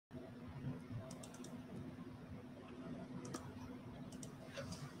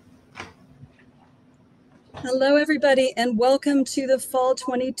Hello, everybody, and welcome to the Fall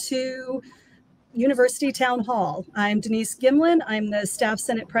 22 University Town Hall. I'm Denise Gimlin. I'm the Staff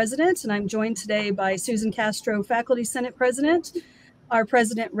Senate President, and I'm joined today by Susan Castro, Faculty Senate President, our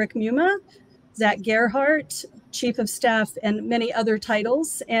President Rick Muma, Zach Gerhardt, Chief of Staff, and many other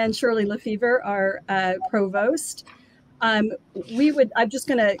titles, and Shirley Lefevre, our Provost. I'm just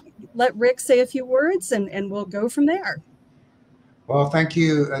going to let Rick say a few words, and we'll go from there. Well, thank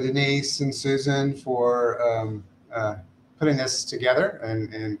you, Denise and Susan, for putting this together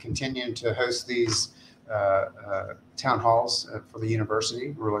and continuing to host these town halls for the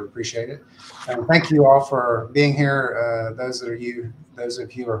university. Really appreciate it. And thank you all for being here. Those of you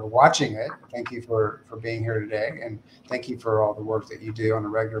who are watching it, thank you for being here today. And thank you for all the work that you do on a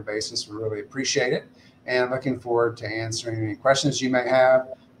regular basis. We really appreciate it. And looking forward to answering any questions you may have.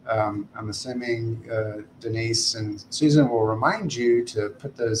 I'm assuming Denise and Susan will remind you to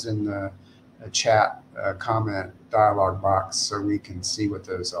put those in the chat comment dialogue box so we can see what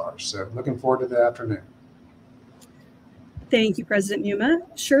those are. So looking forward to the afternoon. Thank you, President Muma.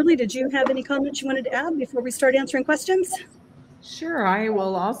 Shirley, did you have any comments you wanted to add before we start answering questions? Sure. I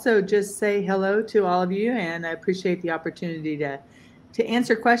will also just say hello to all of you, and I appreciate the opportunity to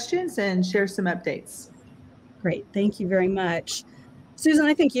answer questions and share some updates. Great. Thank you very much. Susan,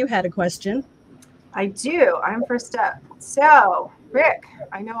 I think you had a question. I do. I'm first up. So, Rick,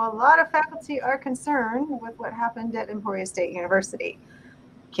 I know a lot of faculty are concerned with what happened at Emporia State University.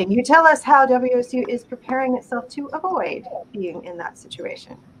 Can you tell us how WSU is preparing itself to avoid being in that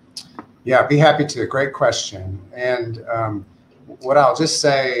situation? Yeah, I'd be happy to. Great question. And what I'll just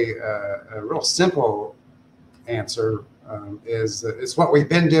say, a real simple answer is that it's what we've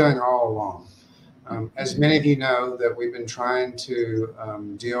been doing all along. As many of you know, that we've been trying to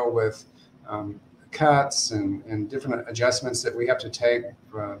deal with cuts and different adjustments that we have to take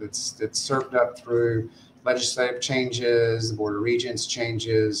that's served up through legislative changes, the Board of Regents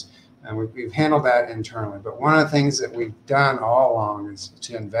changes, and we've handled that internally. But one of the things that we've done all along is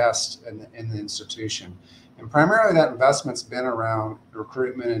to invest in the institution. And primarily that investment's been around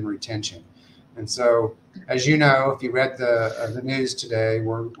recruitment and retention. And so, as you know, if you read the news today,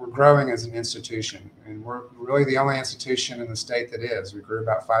 we're growing as an institution, and we're really the only institution in the state that is. We grew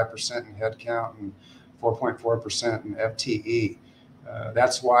about 5% in headcount and 4.4% in FTE.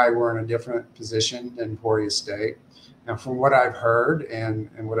 That's why we're in a different position than Emporia State. Now, from what I've heard and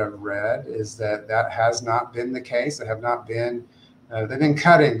what I've read is that has not been the case. They have not been, they've been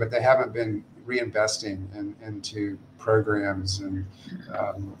cutting, but they haven't been reinvesting into programs and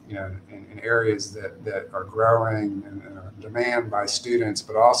in areas that are growing and demand by students,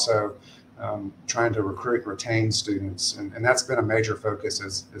 but also trying to recruit and retain students. And that's been a major focus.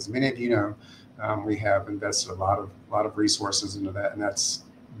 As many of you know, we have invested a lot of resources into that, and that's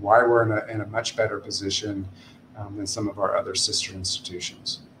why we're in a much better position than some of our other sister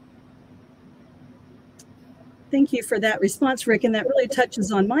institutions. Thank you for that response, Rick. And that really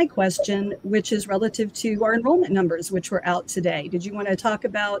touches on my question, which is relative to our enrollment numbers, which were out today. Did you want to talk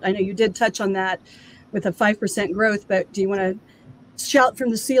about, I know you did touch on that with a 5% growth, but do you want to shout from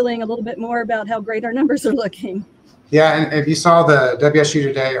the ceiling a little bit more about how great our numbers are looking? Yeah, and if you saw the WSU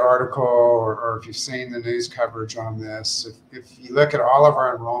Today article or if you've seen the news coverage on this, if you look at all of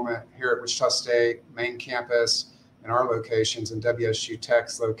our enrollment here at Wichita State, main campus, and our locations and WSU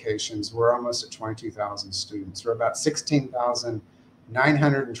Tech's locations, we're almost at 22,000 students. We're about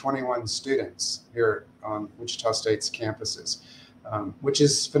 16,921 students here on Wichita State's campuses, which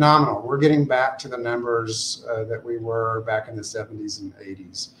is phenomenal. We're getting back to the numbers that we were back in the 70s and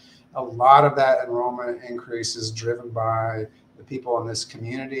 80s. A lot of that enrollment increase is driven by the people in this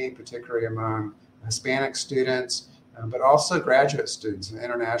community, particularly among Hispanic students, but also graduate students and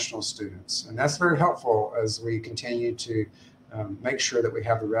international students. And that's very helpful as we continue to make sure that we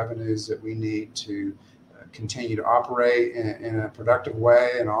have the revenues that we need to continue to operate in a productive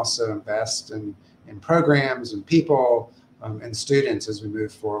way and also invest in programs and people and students as we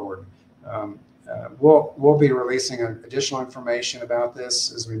move forward. We'll be releasing additional information about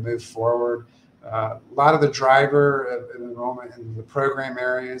this as we move forward. A lot of the driver of enrollment in the program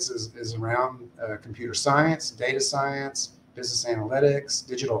areas is around computer science, data science, business analytics,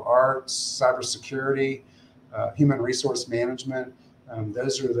 digital arts, cybersecurity, human resource management.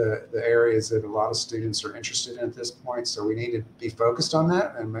 Those are the areas that a lot of students are interested in at this point. So we need to be focused on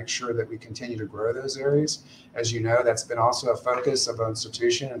that and make sure that we continue to grow those areas. As you know, that's been also a focus of our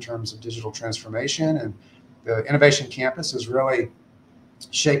institution in terms of digital transformation. And the Innovation Campus is really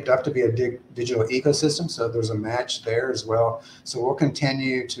shaped up to be a digital ecosystem. So there's a match there as well. So we'll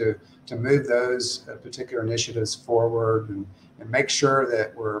continue to move those particular initiatives forward and make sure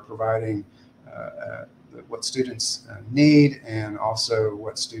that we're providing what students need and also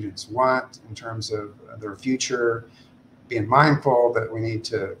what students want in terms of their future, being mindful that we need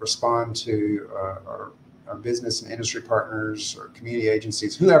to respond to our business and industry partners or community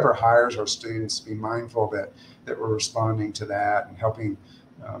agencies, whoever hires our students, be mindful that we're responding to that and helping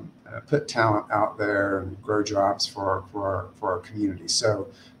put talent out there and grow jobs for our community. So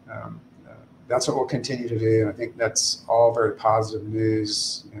that's what we'll continue to do. And I think that's all very positive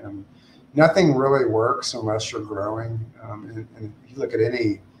news. Nothing really works unless you're growing. And if you look at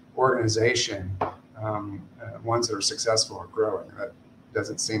any organization, ones that are successful are growing. That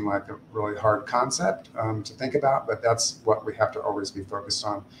doesn't seem like a really hard concept to think about, but that's what we have to always be focused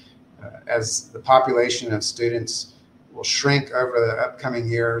on. As the population of students will shrink over the upcoming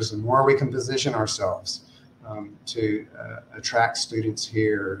years, the more we can position ourselves to attract students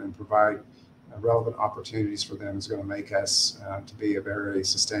here and provide relevant opportunities for them is going to make us to be a very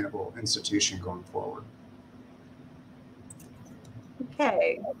sustainable institution going forward.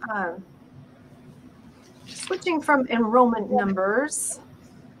 Okay. Switching from enrollment numbers,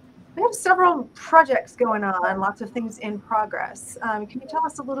 we have several projects going on, lots of things in progress. Can you tell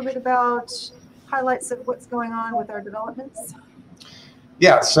us a little bit about highlights of what's going on with our developments?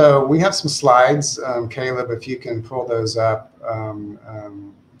 Yeah, so we have some slides. Caleb, if you can pull those up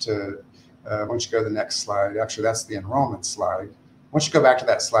once you go to the next slide. Actually, that's the enrollment slide. Once you go back to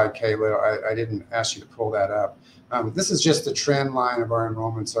that slide, Caleb, I didn't ask you to pull that up. This is just the trend line of our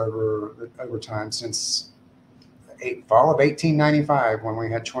enrollments over time since fall of 1895, when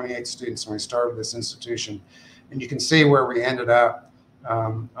we had 28 students when we started this institution. And you can see where we ended up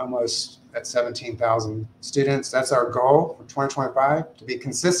almost at 17,000 students. That's our goal for 2025, to be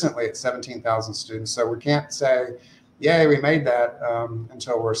consistently at 17,000 students. So we can't say, yay, we made that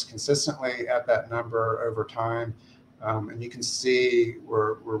until we're consistently at that number over time. And you can see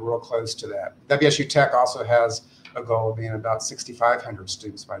we're real close to that. WSU Tech also has a goal of being about 6,500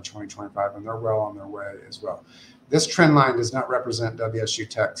 students by 2025, and they're well on their way as well. This trend line does not represent WSU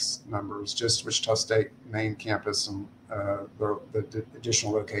Tech's numbers, just Wichita State main campus and the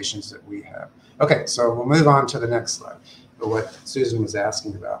additional locations that we have. Okay, so we'll move on to the next slide, for what Susan was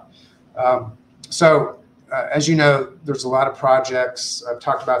asking about. As you know, there's a lot of projects. I've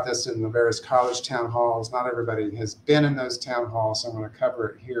talked about this in the various college town halls. Not everybody has been in those town halls, so I'm going to cover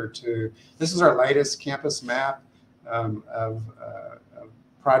it here too. This is our latest campus map of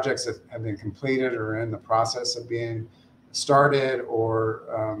projects that have been completed or in the process of being started or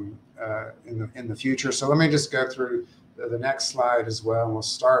in the future. So let me just go through the next slide as well. And we'll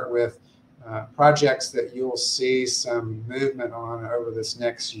start with projects that you'll see some movement on over this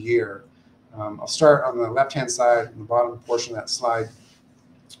next year. I'll start on the left-hand side, in the bottom portion of that slide.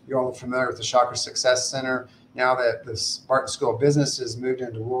 You're all familiar with the Shocker Success Center. Now that the Spartan School of Business has moved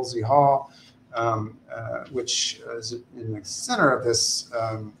into Woolsey Hall, which is in the center of this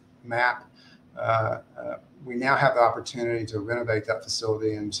map, we now have the opportunity to renovate that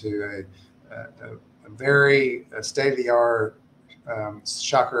facility into a very state-of-the-art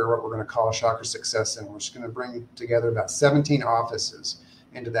Shocker, what we're going to call a Shocker Success Center, which is going to bring together about 17 offices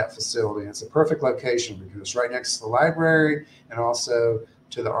into that facility. And it's a perfect location because it's right next to the library and also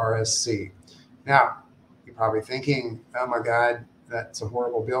to the RSC. Now, you're probably thinking, oh my God, that's a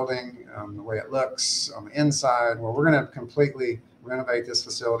horrible building, the way it looks on the inside. Well, we're going to completely renovate this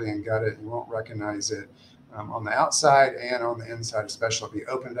facility and gut it. You won't recognize it on the outside and on the inside, especially. It'll be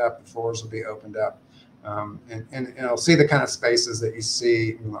opened up, the floors will be opened up. And you'll see the kind of spaces that you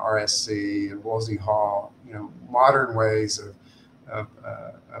see in the RSC and Woolsey Hall, modern ways of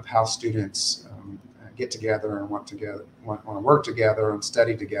how students get together and want to work together and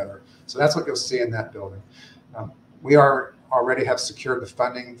study together. So that's what you'll see in that building. We already have secured the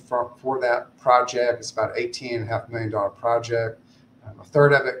funding for that project. It's about an $18.5 million project. A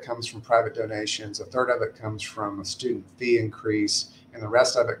third of it comes from private donations. A third of it comes from a student fee increase. And the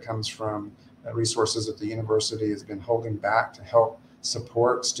rest of it comes from resources that the university has been holding back to help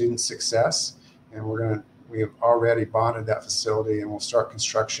support student success. And we have already bonded that facility, and we'll start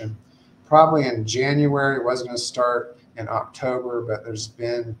construction probably in January. It wasn't going to start in October, but there's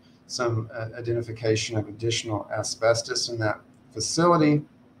been some identification of additional asbestos in that facility.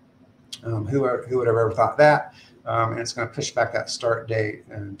 Who would have ever thought that? And it's going to push back that start date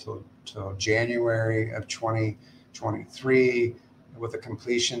until January of 2023, with a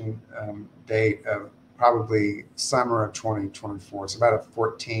completion date of probably summer of 2024. It's about a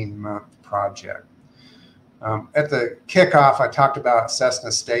 14-month project. At the kickoff, I talked about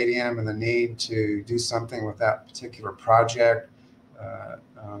Cessna Stadium and the need to do something with that particular project.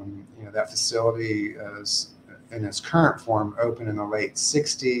 That facility is, in its current form, opened in the late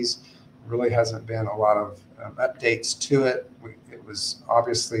 60s. really hasn't been a lot of updates to it. It was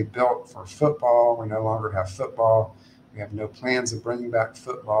obviously built for football. We no longer have football. We have no plans of bringing back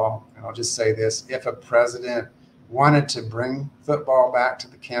football. And I'll just say this, if a president wanted to bring football back to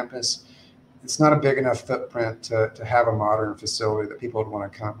the campus, it's not a big enough footprint to have a modern facility that people would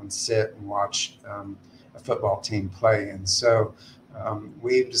want to come and sit and watch a football team play. And so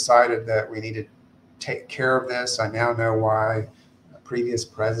we've decided that we need to take care of this. I now know why previous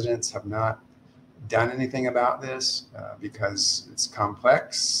presidents have not done anything about this because it's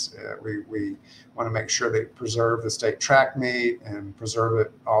complex. We want to make sure they preserve the state track meet and preserve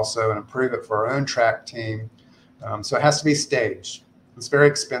it also and improve it for our own track team. So it has to be staged. It's very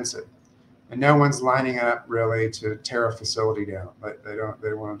expensive. And no one's lining up really to tear a facility down. But they don't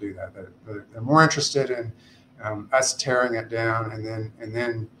want to do that. They're more interested in us tearing it down and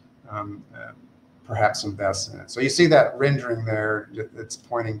then perhaps invest in it. So you see that rendering there that's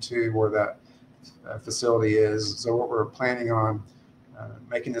pointing to where that facility is. So what we're planning on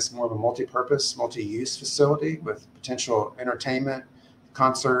making this more of a multi-purpose, multi-use facility with potential entertainment,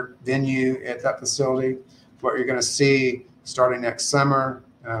 concert venue at that facility. What you're going to see starting next summer,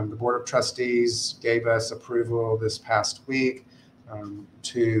 the Board of Trustees gave us approval this past week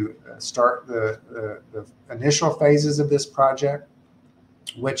to start the initial phases of this project,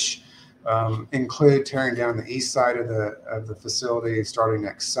 which include tearing down the east side of the facility starting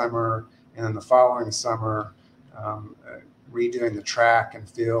next summer, and then the following summer redoing the track and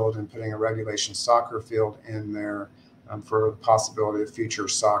field and putting a regulation soccer field in there for the possibility of future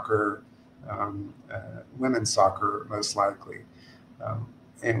soccer, women's soccer most likely.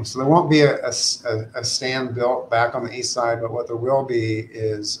 And so there won't be a stand built back on the east side, but what there will be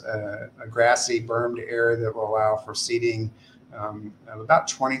is a grassy bermed area that will allow for seating of about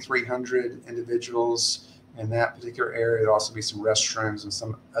 2,300 individuals in that particular area. There'll also be some restrooms and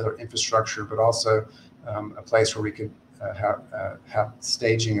some other infrastructure, but also a place where we could have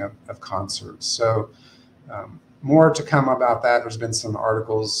staging of concerts. So more to come about that. There's been some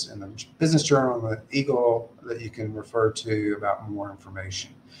articles in the Business Journal and the Eagle that you can refer to about more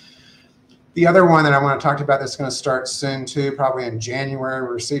information. The other one that I want to talk about that's going to start soon too, probably in January, we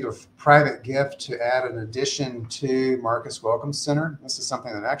received a private gift to add an addition to Marcus Welcome Center. This is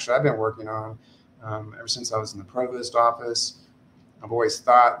something that actually I've been working on ever since I was in the provost office. I've always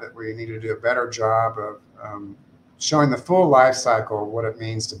thought that we needed to do a better job of showing the full life cycle of what it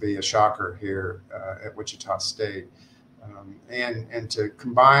means to be a Shocker here at Wichita State. And to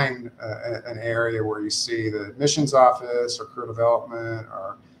combine an area where you see the admissions office or career development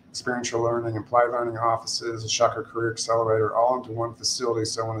or experiential learning, applied learning offices, a Shocker Career Accelerator, all into one facility.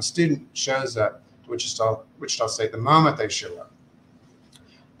 So when a student shows up to Wichita State, the moment they show up,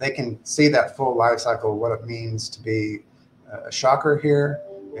 they can see that full life cycle of what it means to be a Shocker here.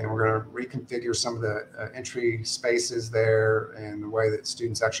 And we're going to reconfigure some of the entry spaces there and the way that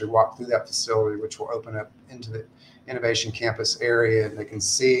students actually walk through that facility, which will open up into the Innovation Campus area, and they can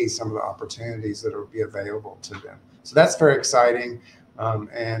see some of the opportunities that will be available to them. So that's very exciting.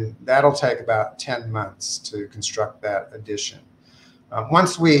 And that'll take about 10 months to construct that addition.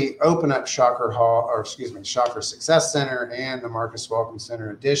 Once we open up Shocker Success Center and the Marcus Welcome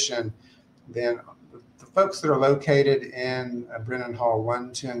Center addition, then the folks that are located in Brennan Hall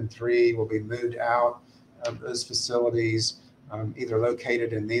 1, 2, and 3 will be moved out of those facilities, either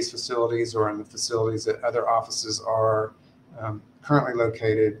located in these facilities or in the facilities that other offices are currently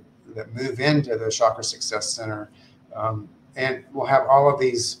located that move into the Shocker Success Center. And we'll have all of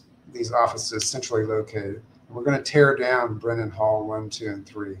these offices centrally located. We're going to tear down Brennan Hall 1, 2, and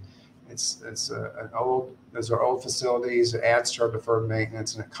 3. Those are old facilities. It adds to our deferred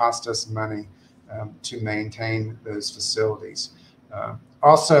maintenance, and it costs us money to maintain those facilities.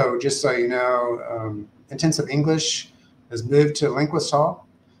 Also, just so you know, Intensive English has moved to Linquist Hall.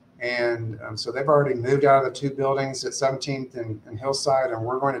 And so they've already moved out of the 2 buildings at 17th and Hillside, and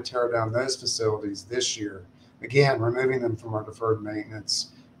we're going to tear down those facilities this year. Again, removing them from our deferred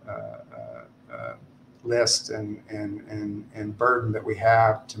maintenance list and burden that we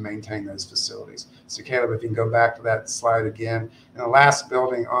have to maintain those facilities. So Caleb, if you can go back to that slide again. And the last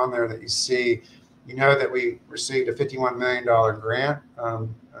building on there that you see, you know that we received a $51 million grant.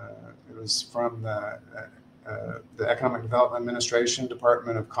 It was from the Economic Development Administration,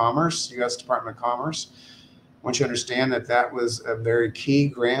 Department of Commerce, U.S. Department of Commerce. I want you to understand that that was a very key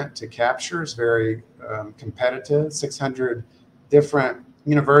grant to capture. It's very competitive. 600 different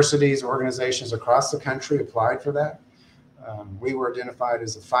universities, organizations across the country applied for that. We were identified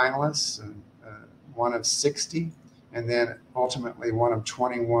as a finalist, and one of 60, and then ultimately one of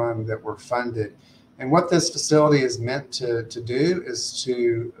 21 that were funded. And what this facility is meant to do is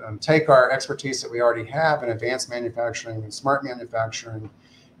to take our expertise that we already have in advanced manufacturing and smart manufacturing,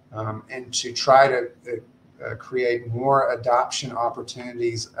 and to try to create more adoption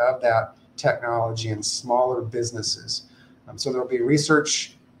opportunities of that technology in smaller businesses. So there'll be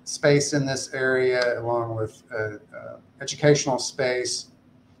research space in this area along with educational space.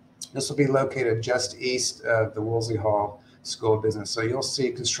 This will be located just east of the Woolsey Hall School of Business. So you'll see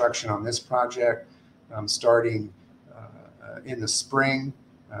construction on this project starting in the spring.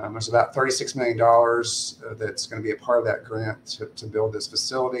 There's about $36 million that's going to be a part of that grant to build this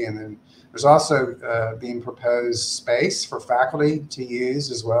facility. And then there's also being proposed space for faculty to use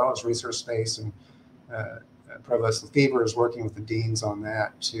as well as research space. And Provost Lefevre is working with the deans on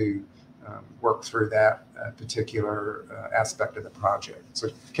that to work through that particular aspect of the project. So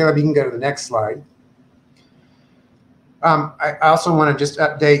Caleb, you can go to the next slide. I also want to just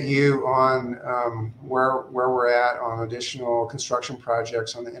update you on where we're at on additional construction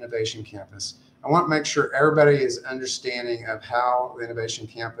projects on the Innovation Campus. I want to make sure everybody is understanding of how the Innovation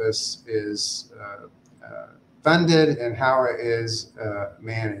Campus is funded and how it is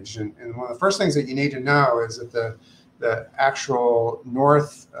managed. And one of the first things that you need to know is that the actual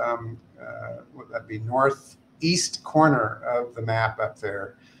north, would that be northeast corner of the map up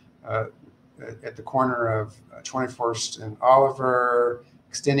there, at the corner of 21st and Oliver,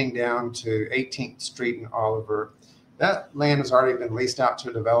 extending down to 18th Street and Oliver. That land has already been leased out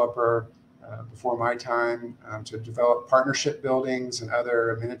to a developer before my time to develop partnership buildings and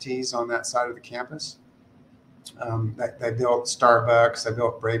other amenities on that side of the campus. They built Starbucks, they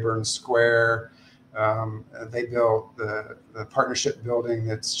built Brayburn Square, they built the partnership building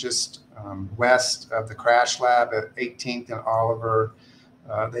that's just west of the Crash Lab at 18th and Oliver.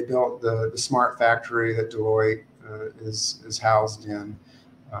 They built the smart factory that Deloitte is housed in,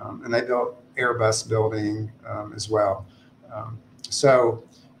 and they built Airbus building as well. So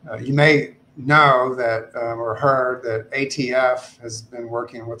you may know that or heard that ATF has been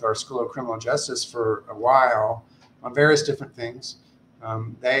working with our School of Criminal Justice for a while on various different things.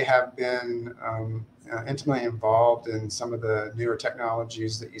 They have been intimately involved in some of the newer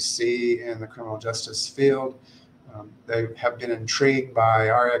technologies that you see in the criminal justice field. They have been intrigued by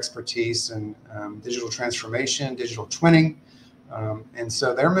our expertise in digital transformation, digital twinning. And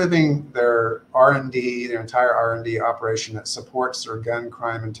so they're moving their R&D, their entire R&D operation that supports their gun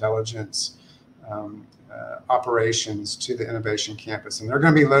crime intelligence operations to the Innovation Campus. And they're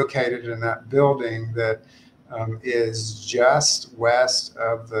going to be located in that building that is just west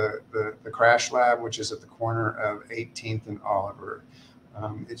of the Crash Lab, which is at the corner of 18th and Oliver.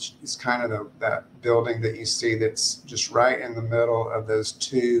 It's kind of that building that you see that's just right in the middle of those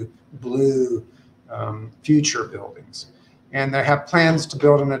two blue future buildings. And they have plans to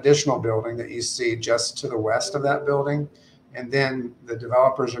build an additional building that you see just to the west of that building. And then the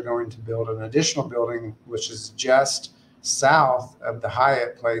developers are going to build an additional building, which is just south of the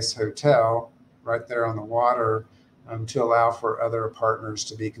Hyatt Place Hotel, right there on the water, to allow for other partners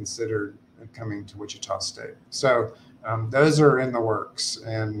to be considered coming to Wichita State. So those are in the works,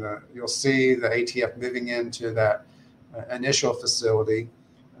 and you'll see the ATF moving into that initial facility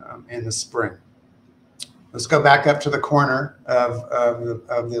in the spring. Let's go back up to the corner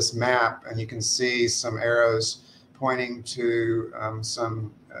of this map, and you can see some arrows pointing to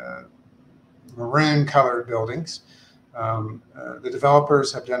some maroon colored buildings. The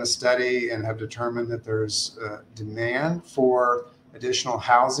developers have done a study and have determined that there's demand for additional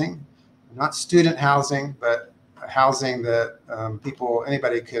housing, not student housing, but housing that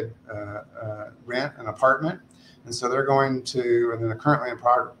anybody could rent an apartment. And so they're going to, and they're currently in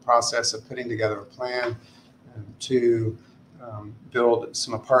process of putting together a plan to build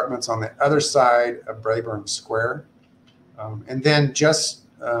some apartments on the other side of Brayburn Square. And then just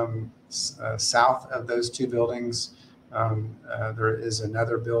south of those two buildings, there is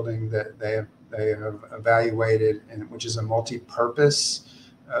another building that they have evaluated, and which is a multi-purpose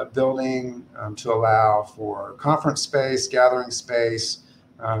building to allow for conference space, gathering space.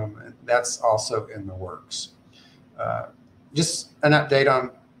 That's also in the works. Just an update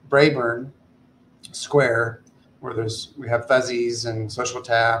on Brayburn Square, where we have Fuzzies and Social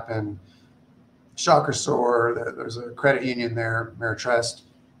Tap and Shocker Store. There's a credit union there, Ameritrust.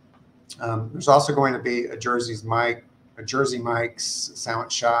 There's also going to be a Jersey Mike's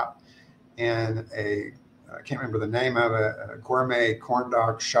sandwich shop, and I can't remember the name of it, a gourmet corn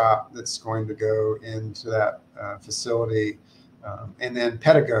dog shop that's going to go into that facility. And then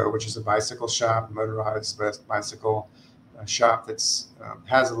Pedigo, which is a bicycle shop, motorized bicycle shop that's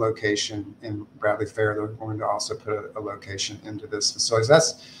has a location in Bradley Fair. They're going to also put a location into this facility. So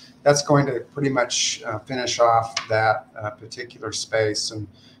that's going to pretty much finish off that particular space. And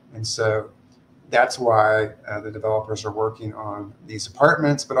so that's why the developers are working on these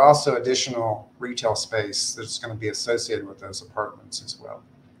apartments, but also additional retail space that's going to be associated with those apartments as well.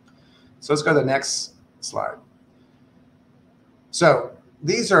 So let's go to the next slide. So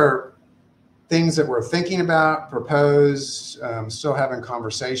these are things that we're thinking about, proposed, still having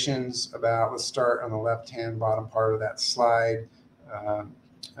conversations about. Let's start on the left-hand bottom part of that slide.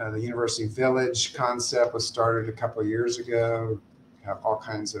 The University Village concept was started a couple of years ago. We have all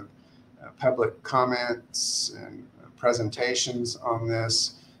kinds of public comments and presentations on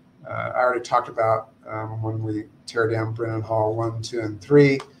this. I already talked about when we tear down Brennan Hall 1, 2, and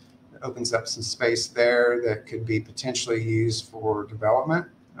 3. It opens up some space there that could be potentially used for development.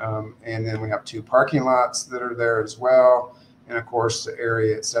 And then we have 2 parking lots that are there as well. And of course, the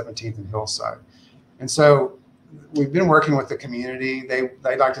area at 17th and Hillside. And so we've been working with the community.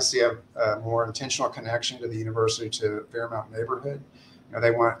 They'd like to see a more intentional connection to the university, to Fairmount neighborhood. You know,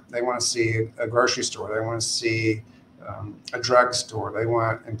 they want to see a grocery store. They want to see a drugstore. They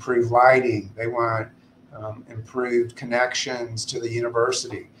want improved lighting. They want improved connections to the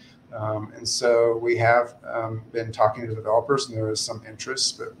university. And so we have been talking to developers, and there is some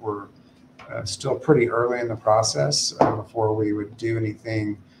interest, but we're still pretty early in the process before we would do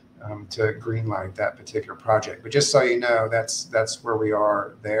anything to greenlight that particular project. But just so you know, that's where we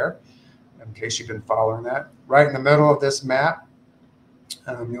are there, in case you've been following that. Right in the middle of this map,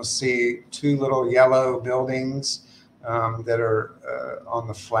 you'll see 2 little yellow buildings that are on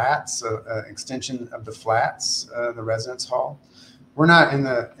the flats, extension of the flats, the residence hall. We're not in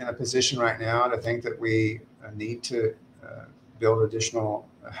a position right now to think that we need to build additional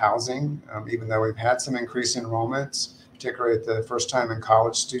housing, even though we've had some increased enrollments, particularly at the first time in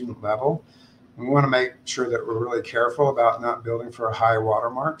college student level. We want to make sure that we're really careful about not building for a high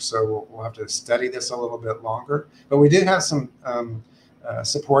watermark. So we'll have to study this a little bit longer. But we do have some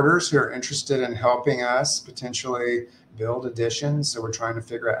supporters who are interested in helping us potentially build additions. So we're trying to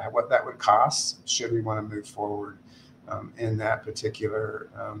figure out what that would cost should we want to move forward in that particular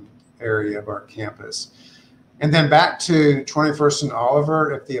area of our campus. And then back to 21st and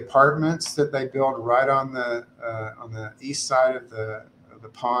Oliver, if the apartments that they build right on the east side of the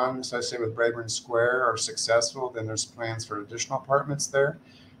pond associated with Brayburn Square are successful, then there's plans for additional apartments there.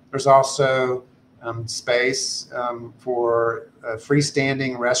 There's also space for a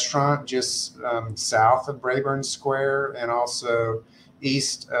freestanding restaurant just south of Brayburn Square and also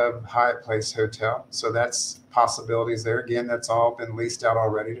east of Hyatt Place Hotel. So that's possibilities there. Again, that's all been leased out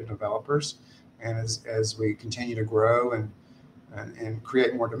already to developers. And as we continue to grow and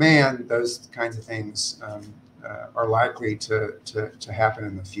create more demand, those kinds of things are likely to happen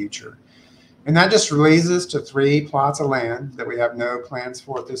in the future. And that just leads us to 3 plots of land that we have no plans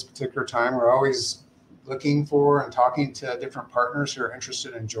for at this particular time. We're always looking for and talking to different partners who are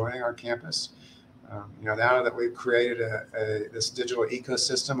interested in joining our campus. You know, now that we've created this digital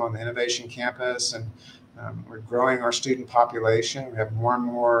ecosystem on the Innovation Campus, and we're growing our student population, we have more and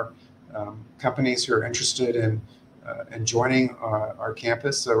more companies who are interested in joining our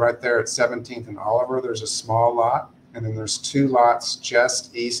campus. So right there at 17th and Oliver, there's a small lot, and then there's 2 lots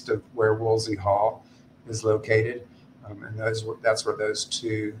just east of where Woolsey Hall is located. And that's where those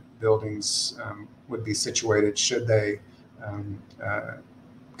 2 buildings would be situated should they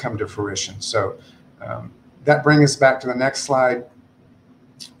come to fruition. So that brings us back to the next slide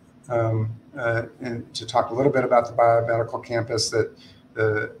and to talk a little bit about the biomedical campus. That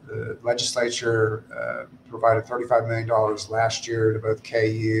the legislature provided $35 million last year to both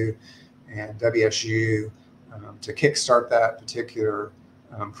KU and WSU to kickstart that particular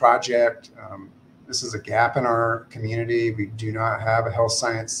project. This is a gap in our community. We do not have a health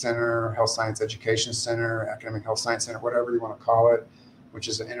science center, health science education center, academic health science center, whatever you want to call it, which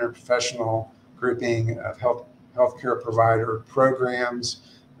is an interprofessional grouping of healthcare provider programs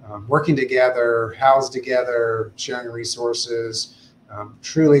working together, housed together, sharing resources.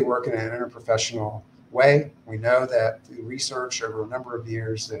 Truly working in an interprofessional way. We know that through research over a number of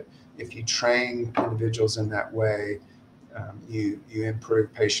years that if you train individuals in that way, you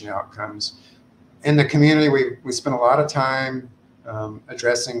improve patient outcomes. In the community, we spend a lot of time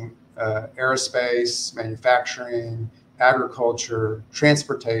addressing aerospace, manufacturing, agriculture,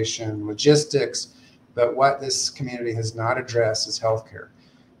 transportation, logistics, but what this community has not addressed is healthcare.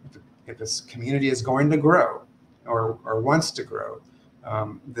 If this community is going to grow or wants to grow,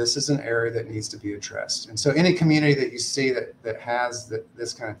 this is an area that needs to be addressed. And so any community that you see that has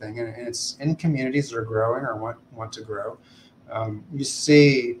this kind of thing, and it's in communities that are growing or want to grow, you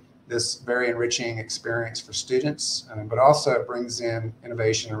see this very enriching experience for students, but also it brings in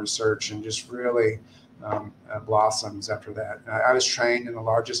innovation and research and just really blossoms after that. I was trained in the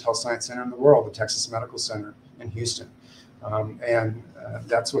largest health science center in the world, the Texas Medical Center in Houston.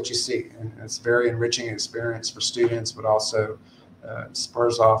 That's what you see. And it's a very enriching experience for students, but also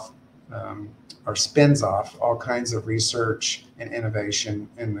spurs off or spins off all kinds of research and innovation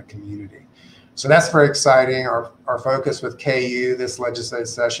in the community. So that's very exciting. Our focus with KU this legislative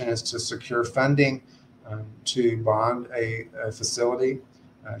session is to secure funding to bond a facility,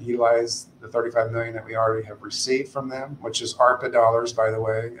 utilize the $35 million that we already have received from them, which is ARPA dollars, by the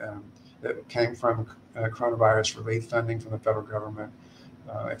way, that came from coronavirus relief funding from the federal government.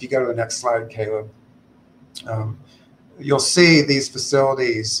 If you go to the next slide, Caleb, you'll see these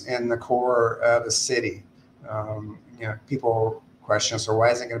facilities in the core of the city. People question us, or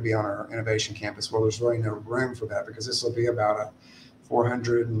why isn't it going to be on our innovation campus? Well, there's really no room for that because this will be about a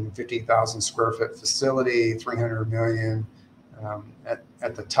 450,000 square foot facility, 300 million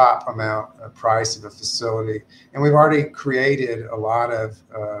at the top amount of price of the facility. And we've already created a lot of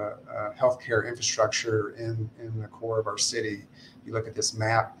healthcare infrastructure in the core of our city. You look at this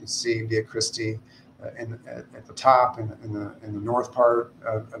map, you see Via Christi at the top in the north part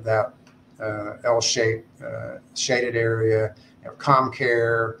of that L-shaped shaded area. You have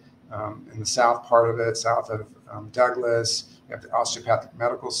ComCare in the south part of it, south of Douglas. We have the Osteopathic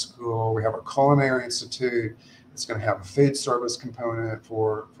Medical School. We have a Culinary Institute. It's going to have a food service component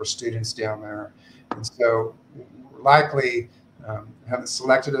for students down there. And so likely haven't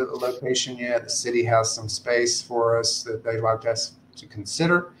selected a location yet. The city has some space for us that they'd like us to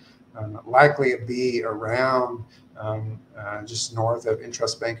consider. Likely it'd be around just north of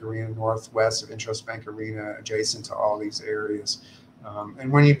Intrust Bank Arena, northwest of Intrust Bank Arena, adjacent to all these areas.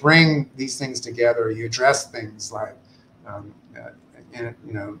 And when you bring these things together, you address things like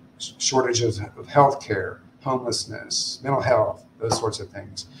shortages of healthcare, homelessness, mental health, those sorts of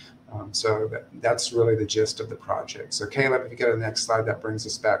things. So that's really the gist of the project. So Caleb, if you go to the next slide, that brings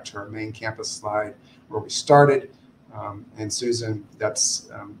us back to our main campus slide where we started. And Susan, that's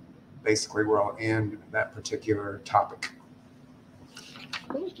basically where I'll end that particular topic.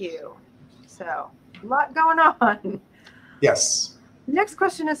 Thank you. So a lot going on. Yes. Next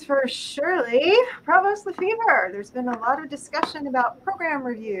question is for Shirley. Provost Lefevre, there's been a lot of discussion about program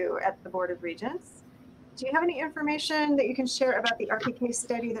review at the Board of Regents. Do you have any information that you can share about the RPK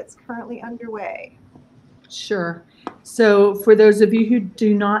study that's currently underway? Sure. So for those of you who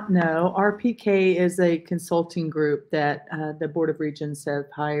do not know, RPK is a consulting group that the Board of Regents have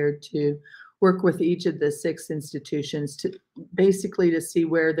hired to work with each of the 6 institutions to basically to see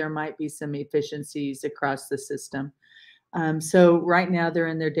where there might be some efficiencies across the system. So right now they're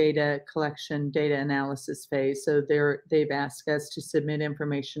in their data collection, data analysis phase. So they've asked us to submit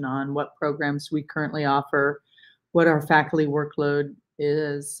information on what programs we currently offer, what our faculty workload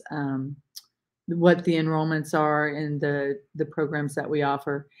is, what the enrollments are in the programs that we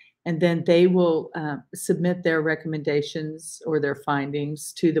offer. And then they will submit their recommendations or their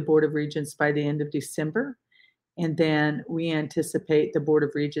findings to the Board of Regents by the end of December. And then we anticipate the Board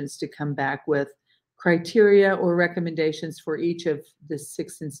of Regents to come back with criteria or recommendations for each of the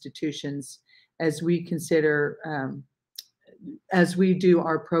 6 institutions as we consider, as we do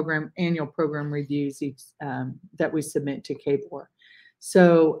our annual program reviews that we submit to KBOR.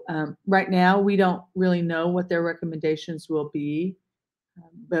 So right now, we don't really know what their recommendations will be,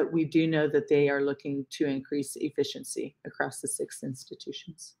 but we do know that they are looking to increase efficiency across the 6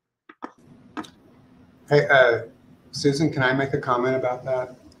 institutions. Hey, Susan, can I make a comment about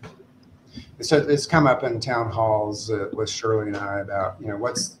that? So it's come up in town halls with Shirley and I about,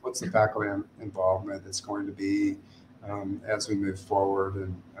 what's the faculty involvement that's going to be as we move forward.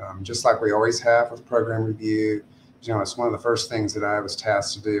 And just like we always have with program review, it's one of the first things that I was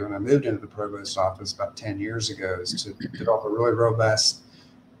tasked to do when I moved into the provost's office about 10 years ago is to develop a really robust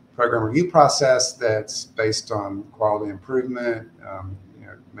program review process that's based on quality improvement,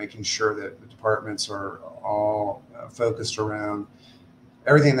 making sure that the departments are all focused around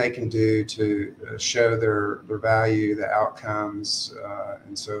everything they can do to show their value, the outcomes,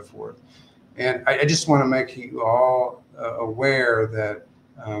 and so forth. And I just want to make you all aware that,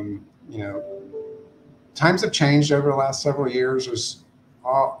 times have changed over the last several years. There's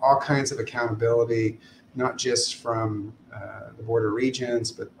all kinds of accountability, not just from the Board of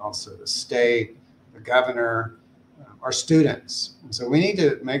Regents, but also the state, the governor, our students. And so we need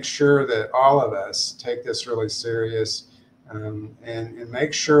to make sure that all of us take this really serious and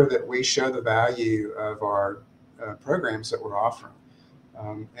make sure that we show the value of our programs that we're offering.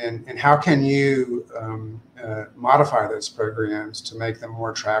 And how can you modify those programs to make them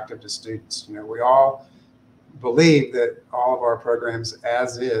more attractive to students? You know, we all believe that all of our programs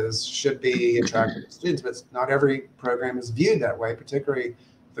as is should be attractive to students, but not every program is viewed that way, particularly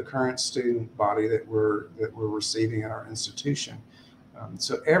the current student body that we're receiving at our institution.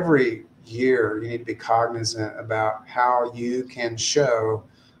 So every year you need to be cognizant about how you can show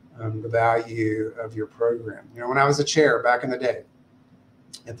the value of your program. You know, when I was a chair back in the day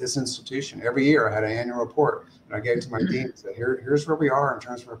at this institution, every year I had an annual report and I gave it to my dean and said, here's where we are in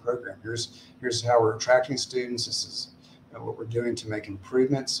terms of our program. Here's how we're attracting students. This is what we're doing to make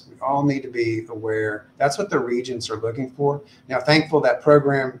improvements. We all need to be aware. That's what the regents are looking for. Now, thankful that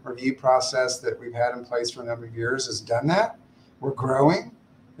program review process that we've had in place for a number of years has done that. We're growing.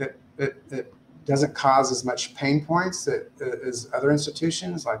 It doesn't cause as much pain points as other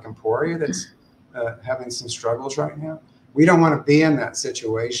institutions like Emporia that's having some struggles right now. We don't want to be in that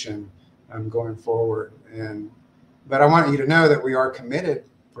situation going forward. But I want you to know that we are committed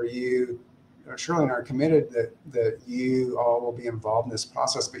for you, Shirley and I are committed that you all will be involved in this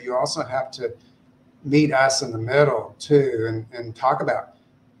process, but you also have to meet us in the middle too and talk about,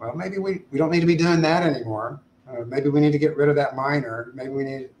 well, maybe we don't need to be doing that anymore. Maybe we need to get rid of that minor. Maybe we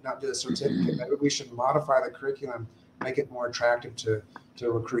need to not do a certificate. Maybe we should modify the curriculum, make it more attractive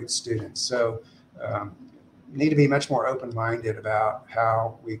to recruit students. So need to be much more open-minded about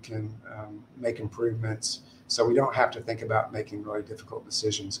how we can make improvements so we don't have to think about making really difficult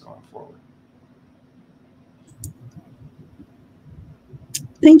decisions going forward.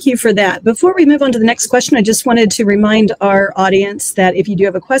 Thank you for that. Before we move on to the next question, I just wanted to remind our audience that if you do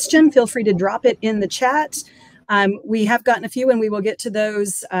have a question, feel free to drop it in the chat. We have gotten a few and we will get to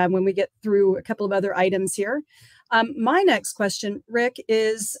those when we get through a couple of other items here. My next question, Rick,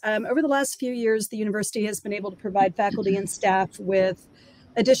 is over the last few years, the university has been able to provide faculty and staff with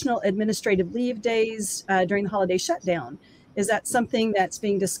additional administrative leave days during the holiday shutdown. Is that something that's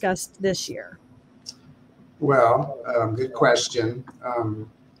being discussed this year? Well, good question.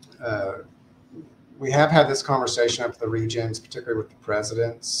 We have had this conversation up at the regions, particularly with the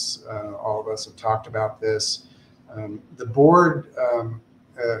presidents. All of us have talked about this. The board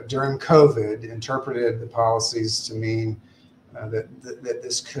during COVID interpreted the policies to mean that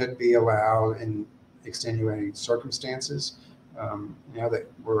this could be allowed in extenuating circumstances. Now that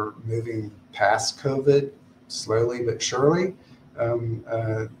we're moving past COVID slowly but surely,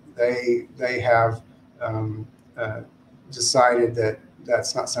 they have decided that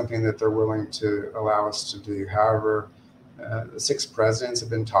that's not something that they're willing to allow us to do. However, the 6 presidents have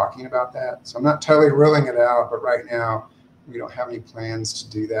been talking about that. So I'm not totally ruling it out, but right now we don't have any plans to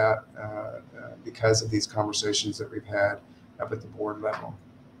do that because of these conversations that we've had up at the board level.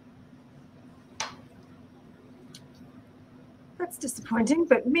 That's disappointing,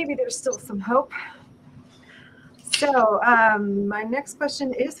 but maybe there's still some hope. So my next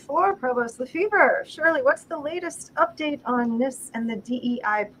question is for Provost Lefevre. Shirley, what's the latest update on NIS and the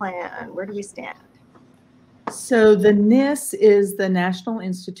DEI plan? Where do we stand? So the NIS is the National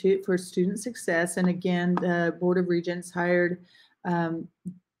Institute for Student Success. And again, the Board of Regents hired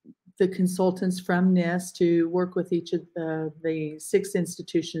the consultants from NIS to work with each of the 6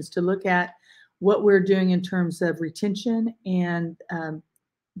 institutions to look at what we're doing in terms of retention and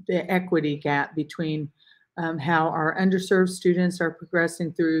the equity gap between how our underserved students are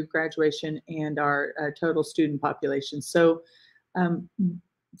progressing through graduation and our total student population. So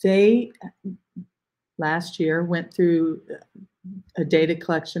they last year went through a data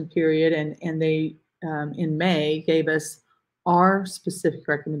collection period and they in May gave us our specific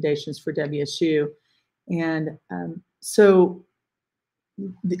recommendations for WSU. And so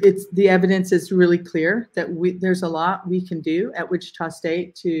the evidence is really clear that there's a lot we can do at Wichita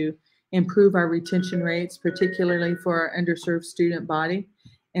State to improve our retention rates, particularly for our underserved student body.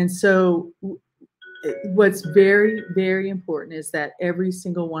 And so what's very, very important is that every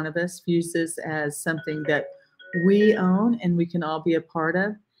single one of us views this as something that we own and we can all be a part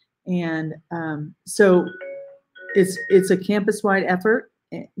of. And so it's a campus-wide effort.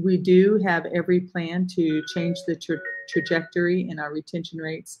 We do have every plan to change the trajectory in our retention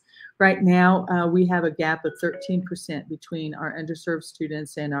rates. Right now, we have a gap of 13% between our underserved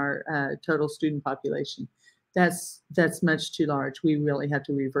students and our total student population. That's much too large. We really have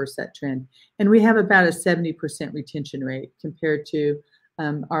to reverse that trend. And we have about a 70% retention rate compared to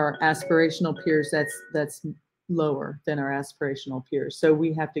our aspirational peers. That's lower than our aspirational peers. So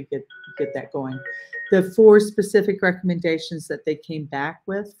we have to get that going. The 4 specific recommendations that they came back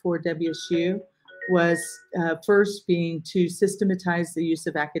with for WSU was first being to systematize the use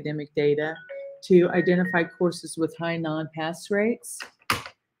of academic data, to identify courses with high non-pass rates,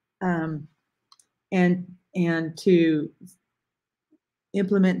 and to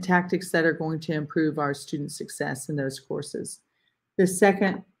implement tactics that are going to improve our student success in those courses. The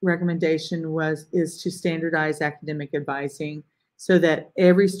second recommendation is to standardize academic advising so that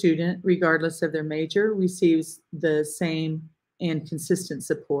every student, regardless of their major, receives the same and consistent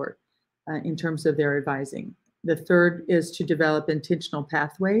support in terms of their advising. The third is to develop intentional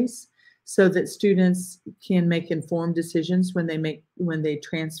pathways so that students can make informed decisions when they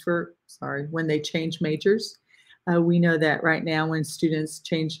change majors. We know that right now when students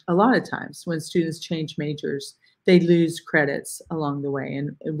change majors, they lose credits along the way.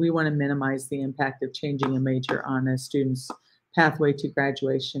 And we want to minimize the impact of changing a major on a student's pathway to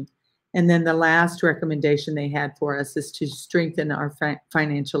graduation. And then the last recommendation they had for us is to strengthen our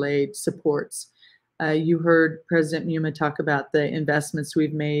financial aid supports. You heard President Muma talk about the investments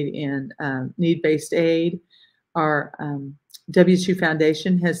we've made in need-based aid. Our WSU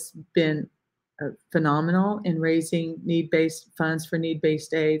Foundation has been phenomenal in raising need-based funds for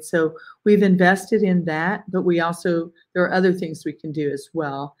need-based aid. So we've invested in that, but there are other things we can do as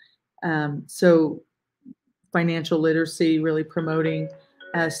well. So financial literacy, really promoting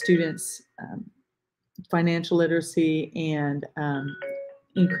students' financial literacy and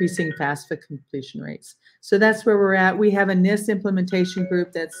increasing FAFSA completion rates. So that's where we're at. We have a NIST implementation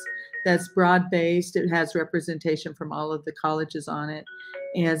group that's broad-based. It has representation from all of the colleges on it,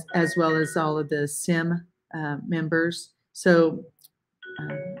 as well as all of the SIM members. So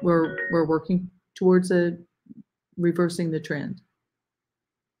we're working towards reversing the trend.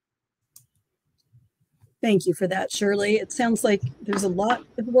 Thank you for that, Shirley. It sounds like there's a lot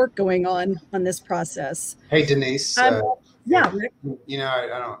of work going on this process. Hey, Denise. Yeah, Rick. You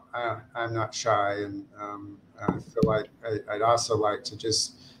know, I'm not shy, and I feel like I'd also like to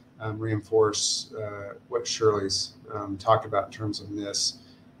just reinforce what Shirley's talked about in terms of this.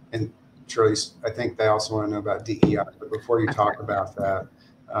 And Shirley's, I think they also want to know about DEI. But before you talk about that,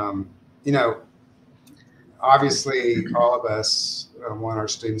 you know, obviously all of us want our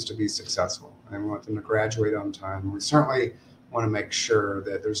students to be successful and want them to graduate on time. We certainly want to make sure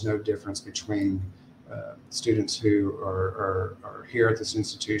that there's no difference between students who are here at this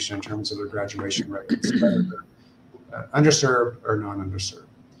institution in terms of their graduation rates, whether they're underserved or non-underserved.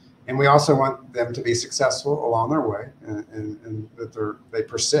 And we also want them to be successful along their way, and that they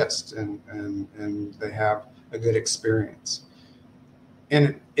persist and they have a good experience.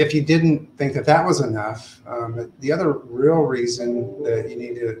 And if you didn't think that was enough, the other real reason that you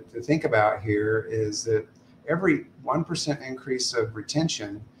need to think about here is that every 1% increase of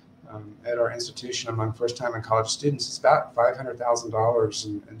retention at our institution among first-time and college students is about $500,000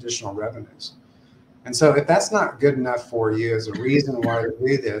 in additional revenues. And so if that's not good enough for you as a reason why to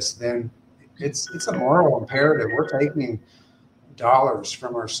do this, then it's a moral imperative. We're taking dollars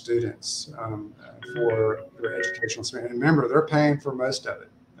from our students for their educational experience. And remember, they're paying for most of it,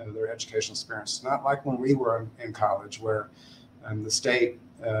 their educational experience. It's not like when we were in college where the state,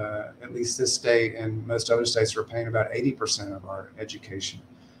 at least this state and most other states, were paying about 80% of our education.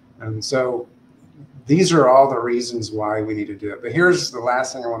 And so these are all the reasons why we need to do it. But here's the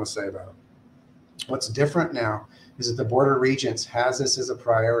last thing I want to say about it. What's different now is that the Board of Regents has this as a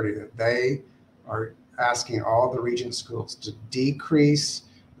priority, that they are asking all of the Regent schools to decrease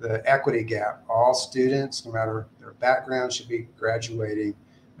the equity gap. All students, no matter their background, should be graduating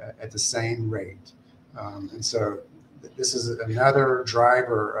at the same rate. And so this is another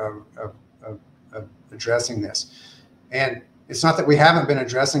driver of addressing this. And it's not that we haven't been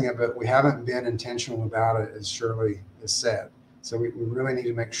addressing it, but we haven't been intentional about it, as Shirley has said. So we really need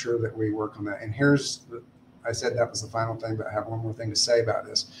to make sure that we work on that. And I said that was the final thing, but I have one more thing to say about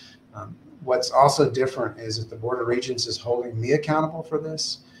this. What's also different is that the Board of Regents is holding me accountable for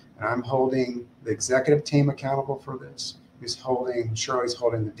this, and I'm holding the executive team accountable for this. Shirley's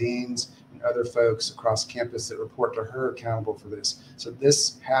holding the deans and other folks across campus that report to her accountable for this. So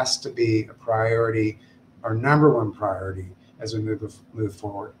this has to be a priority, our number one priority as we move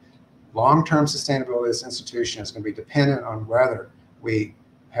forward. Long-term sustainability of this institution is going to be dependent on whether we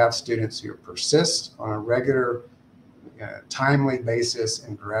have students who persist on a regular, timely basis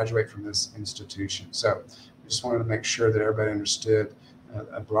and graduate from this institution. So I just wanted to make sure that everybody understood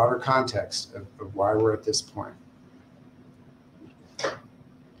a broader context of why we're at this point.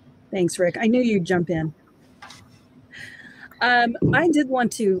 Thanks, Rick. I knew you'd jump in. I did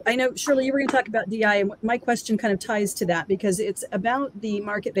want to, I know, Shirley, you were going to talk about DI, and my question kind of ties to that because it's about the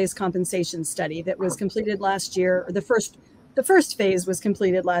market-based compensation study that was completed last year, or the first phase was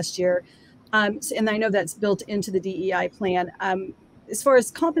completed last year. And I know that's built into the DEI plan. As far as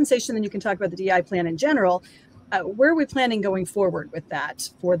compensation, then you can talk about the DEI plan in general. where are we planning going forward with that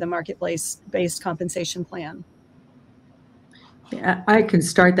for the marketplace-based compensation plan? Yeah, I can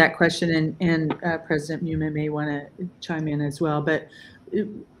start that question, and President Muma may want to chime in as well. But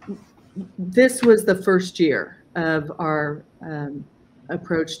this was the first year of our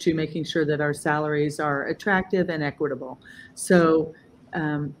approach to making sure that our salaries are attractive and equitable. So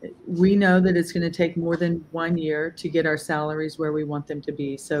we know that it's going to take more than 1 year to get our salaries where we want them to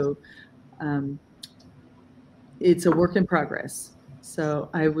be. So it's a work in progress. So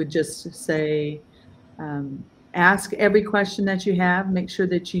I would just say, ask every question that you have. Make sure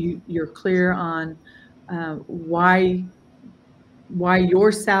that you're clear on why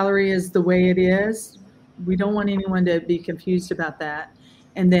your salary is the way it is. We don't want anyone to be confused about that.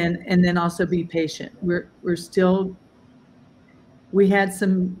 And then also be patient. I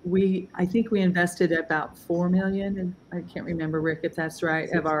think we invested about $4 million, and I can't remember, Rick, if that's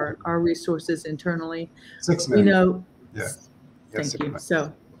right, of our resources internally. $6 million. You know, Yes. thank you.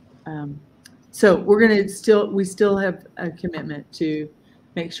 So we're going to we still have a commitment to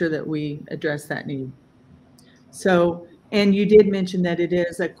make sure that we address that need. So, and you did mention that it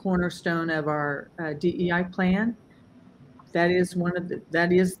is a cornerstone of our DEI plan. That is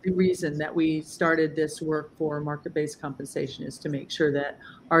the reason that we started this work for market-based compensation, is to make sure that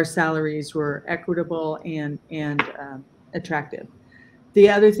our salaries were equitable and attractive. The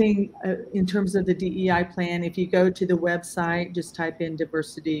other thing in terms of the DEI plan, if you go to the website, just type in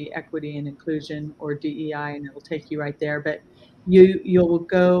diversity, equity, and inclusion, or DEI, and it will take you right there. But you'll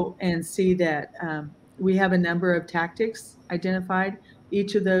go and see that we have a number of tactics identified.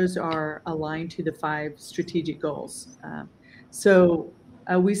 Each of those are aligned to the 5 strategic goals. So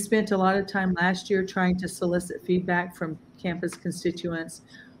we spent a lot of time last year trying to solicit feedback from campus constituents.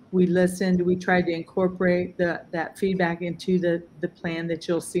 We listened, we tried to incorporate that feedback into the plan that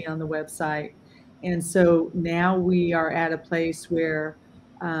you'll see on the website. And so now we are at a place where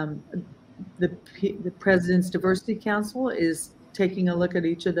the President's Diversity Council is taking a look at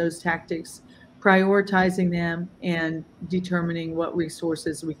each of those tactics, prioritizing them, and determining what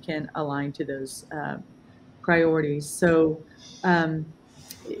resources we can align to those priorities. So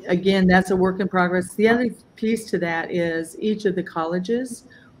again, that's a work in progress. The other piece to that is each of the colleges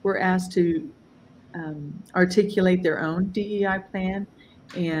were asked to articulate their own DEI plan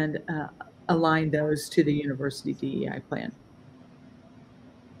and align those to the university DEI plan.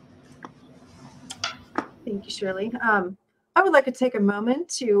 Thank you, Shirley. I would like to take a moment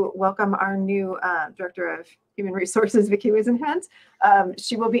to welcome our new Director of Human Resources, Vicki Wisenhunt.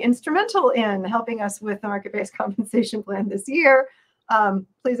 She will be instrumental in helping us with the market-based compensation plan this year.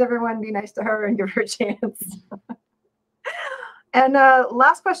 Please, everyone, be nice to her and give her a chance. And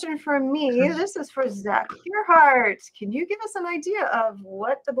last question from me. This is for Zach Gearhart. Can you give us an idea of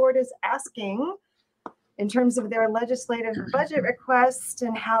what the board is asking in terms of their legislative budget request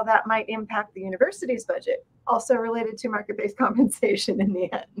and how that might impact the university's budget, also related to market-based compensation in the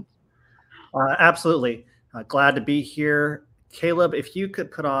end? Absolutely. Glad to be here. Caleb, if you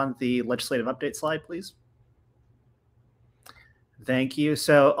could put on the legislative update slide, please. Thank you.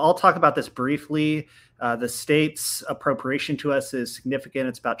 So I'll talk about this briefly. The state's appropriation to us is significant.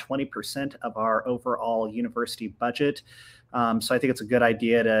 It's about 20% of our overall university budget. So I think it's a good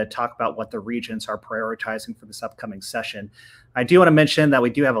idea to talk about what the regents are prioritizing for this upcoming session. I do want to mention that we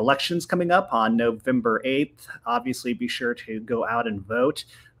do have elections coming up on November 8th. Obviously, be sure to go out and vote.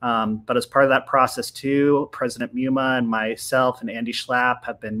 But as part of that process too, President Muma and myself and Andy Schlapp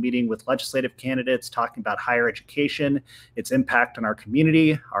have been meeting with legislative candidates, talking about higher education, its impact on our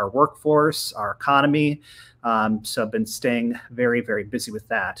community, our workforce, our economy. So I've been staying very, very busy with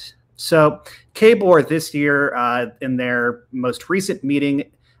that. So KBOR this year, in their most recent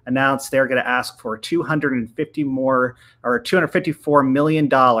meeting, announced they're going to ask for $254 million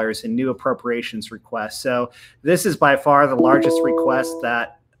in new appropriations requests. So this is by far the largest request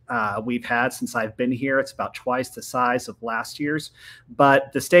that we've had since I've been here. It's about twice the size of last year's,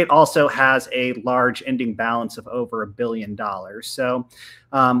 but the state also has a large ending balance of over $1 billion. So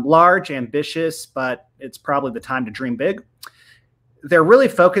large, ambitious, but it's probably the time to dream big. They're really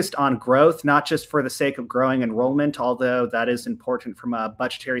focused on growth, not just for the sake of growing enrollment, although that is important from a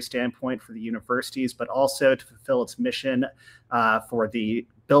budgetary standpoint for the universities, but also to fulfill its mission for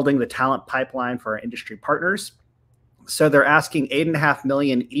building the talent pipeline for our industry partners. So they're asking $8.5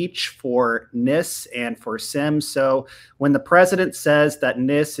 million each for NISS and for SIM. So when the president says that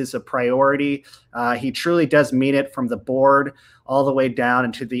NISS is a priority, he truly does mean it, from the board all the way down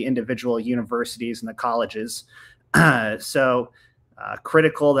into the individual universities and the colleges.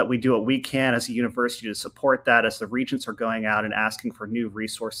 Critical that we do what we can as a university to support that, as the regents are going out and asking for new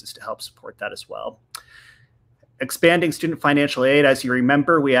resources to help support that as well. Expanding student financial aid, as you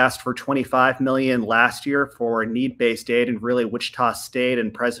remember, we asked for $25 million last year for need-based aid, and really Wichita State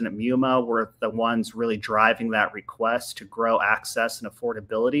and President Muma were the ones really driving that request to grow access and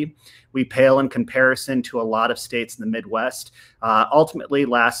affordability. We pale in comparison to a lot of states in the Midwest. Ultimately,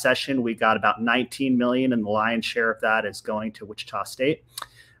 last session, we got about $19 million, and the lion's share of that is going to Wichita State.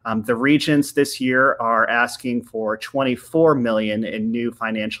 The regions this year are asking for $24 million in new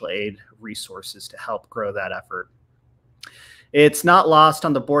financial aid resources to help grow that effort. It's not lost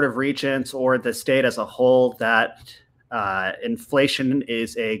on the Board of Regents or the state as a whole that inflation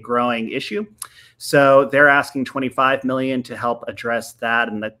is a growing issue. So they're asking $25 million to help address that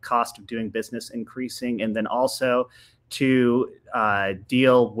and the cost of doing business increasing, and then also to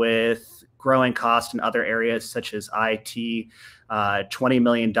deal with growing costs in other areas such as IT, $20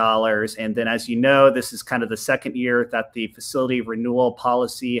 million. And then, as you know, this is kind of the second year that the facility renewal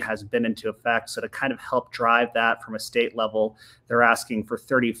policy has been into effect. So to kind of help drive that from a state level, they're asking for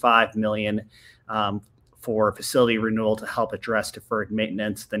 $35 million for facility renewal to help address deferred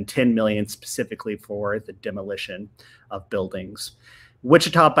maintenance, then $10 million specifically for the demolition of buildings.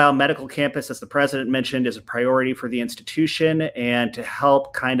 Wichita Biomedical Campus, as the president mentioned, is a priority for the institution, and to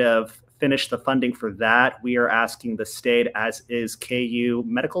help kind of finish the funding for that, we are asking the state, as is KU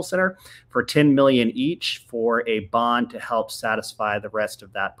Medical Center, for $10 million each for a bond to help satisfy the rest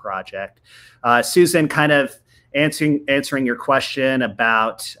of that project. Susan, kind of answering your question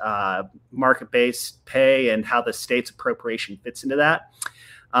about market-based pay and how the state's appropriation fits into that.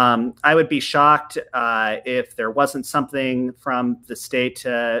 I would be shocked if there wasn't something from the state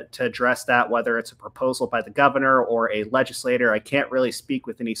to address that, whether it's a proposal by the governor or a legislator. I can't really speak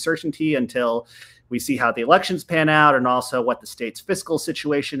with any certainty until we see how the elections pan out and also what the state's fiscal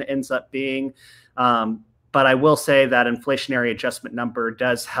situation ends up being. But I will say that inflationary adjustment number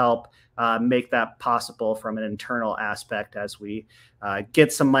does help make that possible from an internal aspect. As we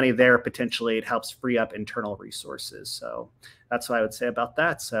get some money there, potentially it helps free up internal resources. So that's what I would say about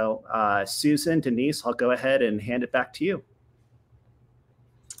that. So Susan, Denise, I'll go ahead and hand it back to you.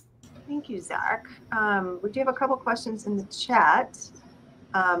 Thank you, Zach. We do have a couple questions in the chat.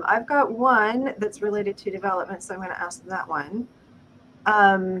 I've got one that's related to development, so I'm going to ask that one.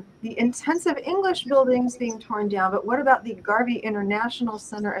 The intensive English building's being torn down, but what about the Garvey International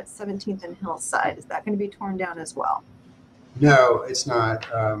Center at 17th and Hillside? Is that going to be torn down as well? No, it's not.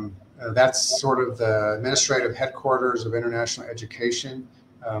 That's sort of the administrative headquarters of international education,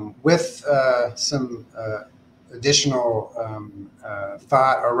 with some additional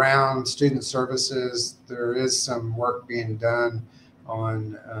thought around student services. There is some work being done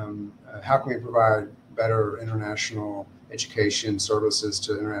on how can we provide better international education services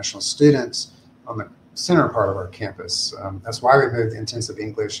to international students on the center part of our campus. That's why we moved intensive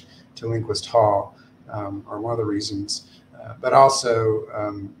English to Linquist Hall, or one of the reasons. But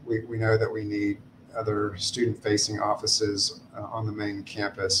also, we know that we need other student-facing offices on the main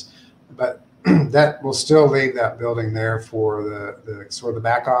campus. But that will still leave that building there for the sort of the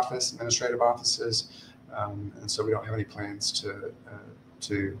back office, administrative offices. And so we don't have any plans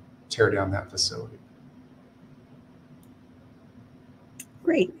to tear down that facility.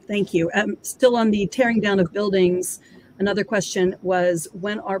 Great, thank you. Still on the tearing down of buildings, another question was,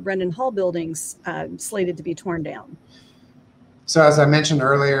 when are Brendan Hall buildings slated to be torn down? So as I mentioned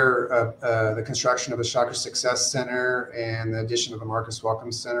earlier, the construction of the Shocker Success Center and the addition of the Marcus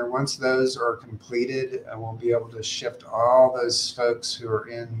Welcome Center, once those are completed, we'll be able to shift all those folks who are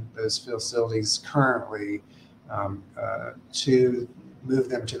in those facilities currently to move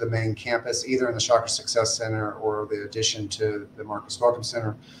them to the main campus, either in the Shocker Success Center or the addition to the Marcus Welcome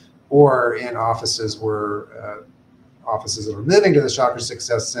Center, or in offices where offices that are moving to the Shocker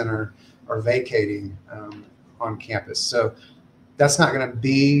Success Center are vacating on campus. So that's not going to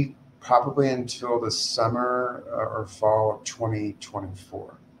be probably until the summer or fall of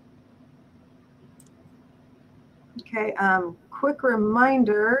 2024. Okay, quick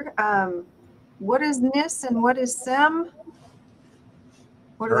reminder, what is NIS and what is SIM?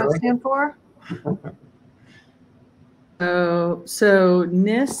 What do they stand for? So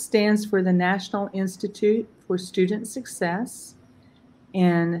NIS stands for the National Institute for Student Success,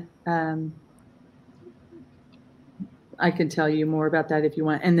 and I can tell you more about that if you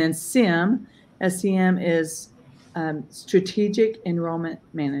want. And then SEM, SEM is Strategic Enrollment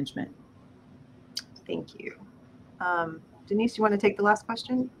Management. Thank you. Denise, you want to take the last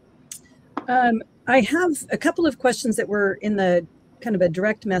question? I have a couple of questions that were in the kind of a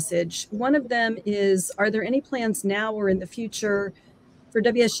direct message. One of them is, are there any plans now or in the future for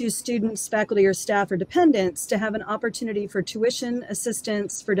WSU students, faculty, or staff or dependents to have an opportunity for tuition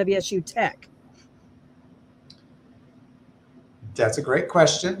assistance for WSU Tech? That's a great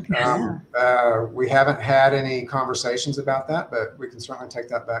question. We haven't had any conversations about that, but we can certainly take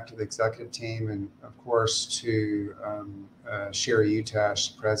that back to the executive team and, of course, to Sherry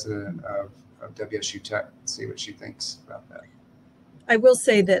Utash, president of WSU Tech, and see what she thinks about that. I will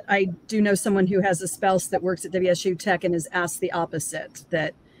say that I do know someone who has a spouse that works at WSU Tech and has asked the opposite,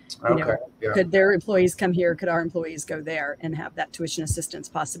 that could their employees come here? Could our employees go there and have that tuition assistance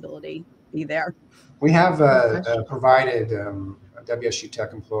possibility be there? We have provided WSU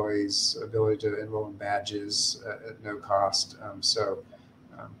Tech employees ability to enroll in badges at no cost.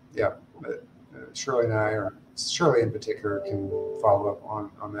 Shirley and I, or Shirley in particular, can follow up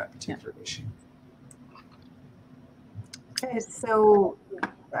on that particular issue. Okay, so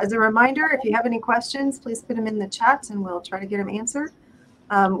as a reminder, if you have any questions, please put them in the chat and we'll try to get them answered.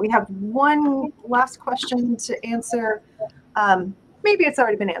 We have one last question to answer. Maybe it's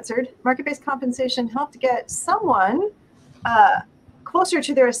already been answered. Market-based compensation helped get someone closer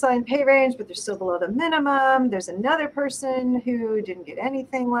to their assigned pay range, but they're still below the minimum. There's another person who didn't get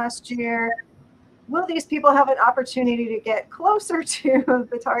anything last year. Will these people have an opportunity to get closer to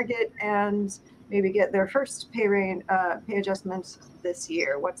the target and maybe get their first pay range pay adjustment this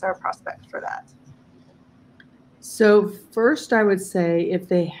year? What's our prospect for that? So first, I would say if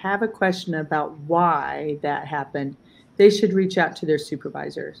they have a question about why that happened, they should reach out to their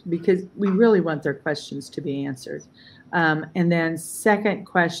supervisors, because we really want their questions to be answered. And then second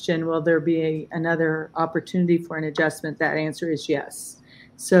question, will there be another opportunity for an adjustment? That answer is yes.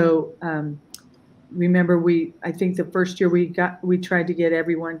 So remember, I think the first year we tried to get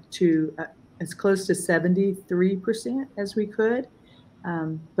everyone to as close to 73% as we could,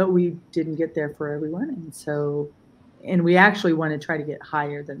 but we didn't get there for everyone. And we actually want to try to get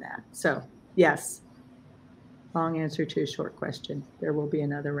higher than that. So yes, long answer to a short question. There will be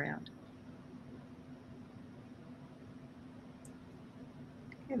another round.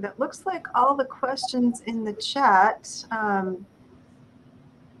 Okay, that looks like all the questions in the chat.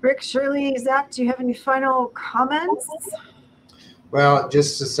 Rick, Shirley, Zach, do you have any final comments? Well,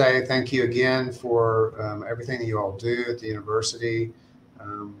 just to say thank you again for everything that you all do at the university.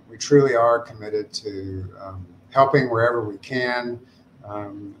 We truly are committed to helping wherever we can.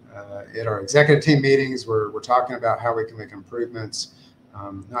 At our executive team meetings, we're talking about how we can make improvements,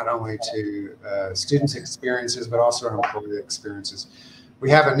 not only to students' experiences, but also our employee experiences. We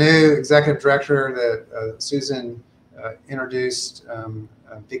have a new executive director that Susan introduced,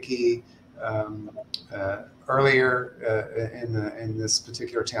 Vicki, earlier in this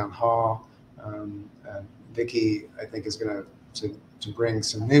particular town hall. Vicki, I think, is going to bring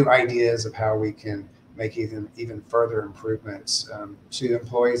some new ideas of how we can make even further improvements to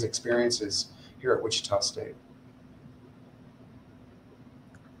employees' experiences here at Wichita State.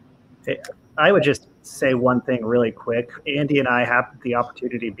 I would just say one thing really quick. Andy and I have the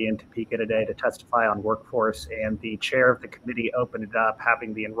opportunity to be in Topeka today to testify on workforce, and the chair of the committee opened it up,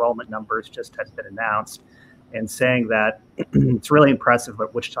 having the enrollment numbers just had been announced, and saying that it's really impressive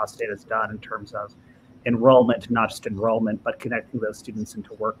what Wichita State has done in terms of enrollment, not just enrollment, but connecting those students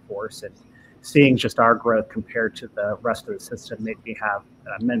into workforce, and seeing just our growth compared to the rest of the system made me have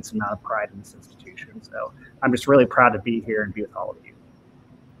an immense amount of pride in this institution. So I'm just really proud to be here and be with all of you.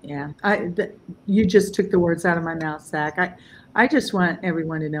 Yeah, you just took the words out of my mouth, Zach. I just want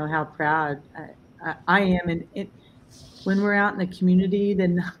everyone to know how proud I am. And when we're out in the community, the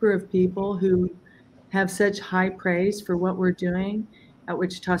number of people who have such high praise for what we're doing at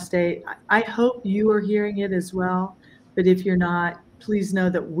Wichita State, I hope you are hearing it as well. But if you're not, please know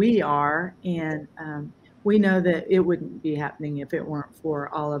that we are. And we know that it wouldn't be happening if it weren't for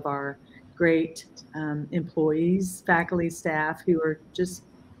all of our great employees, faculty, staff, who are just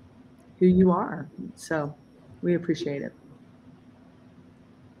who you are. So we appreciate it.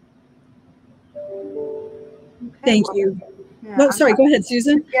 Okay, Thank you. Yeah, No, sorry, go ahead,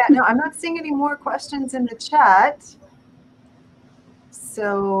 Susan. Yeah, no, I'm not seeing any more questions in the chat.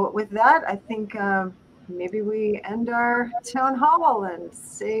 So with that, I think maybe we end our town hall and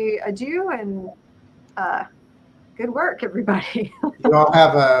say adieu and good work, everybody. You all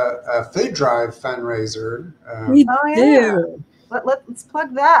have a food drive fundraiser. We Oh, do. Let's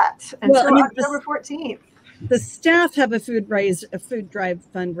plug that until October 14th. The staff have a food drive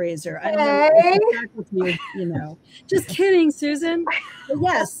fundraiser. I don't Hey. know if the faculty, just kidding, Susan. But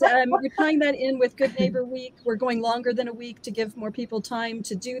yes, we're tying that in with Good Neighbor Week. We're going longer than a week to give more people time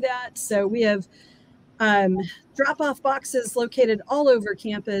to do that. So we have drop-off boxes located all over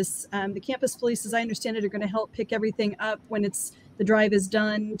campus. The campus police, as I understand it, are going to help pick everything up when the drive is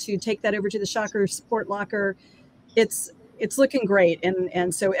done to take that over to the Shocker support locker. It's looking great,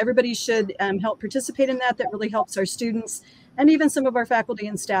 and so everybody should help participate in that. That really helps our students. and even some of our faculty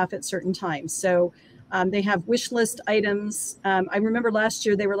and staff at certain times. So they have wish list items. I remember last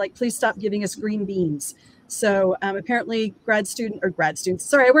year they were like, please stop giving us green beans. So apparently grad students,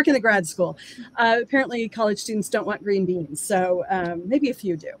 sorry, I work in the grad school. Apparently college students don't want green beans. So maybe a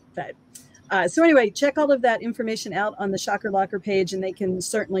few do. But so anyway, check all of that information out on the Shocker Locker page, and they can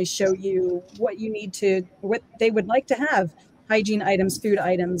certainly show you what you need to, what they would like to have, hygiene items, food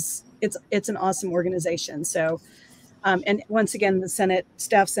items. It's an awesome organization. So and once again, the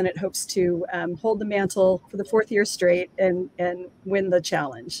Staff Senate hopes to hold the mantle for the 4th year straight and win the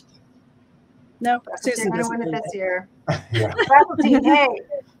challenge. No, Susan going to doesn't win it win this it. year. Yeah. Faculty, hey,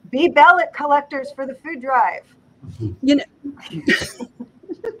 be ballot collectors for the food drive. You know,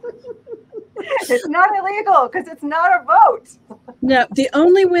 It's not illegal because it's not a vote. no, the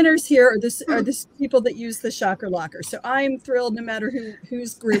only winners here are the people that use the Shocker Locker. So I'm thrilled no matter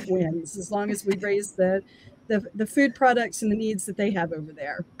whose group wins, as long as we raise the food products and the needs that they have over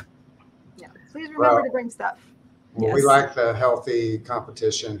there. Yeah. Please remember to bring stuff. Well, we Yes. like the healthy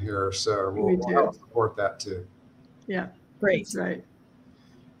competition here, so We we'll do. help support that too. Yeah, Great. that's right.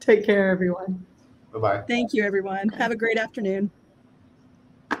 Take care, everyone. Bye-bye. Thank you, everyone. Have a great afternoon.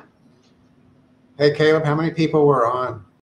 Hey, Caleb, how many people were on?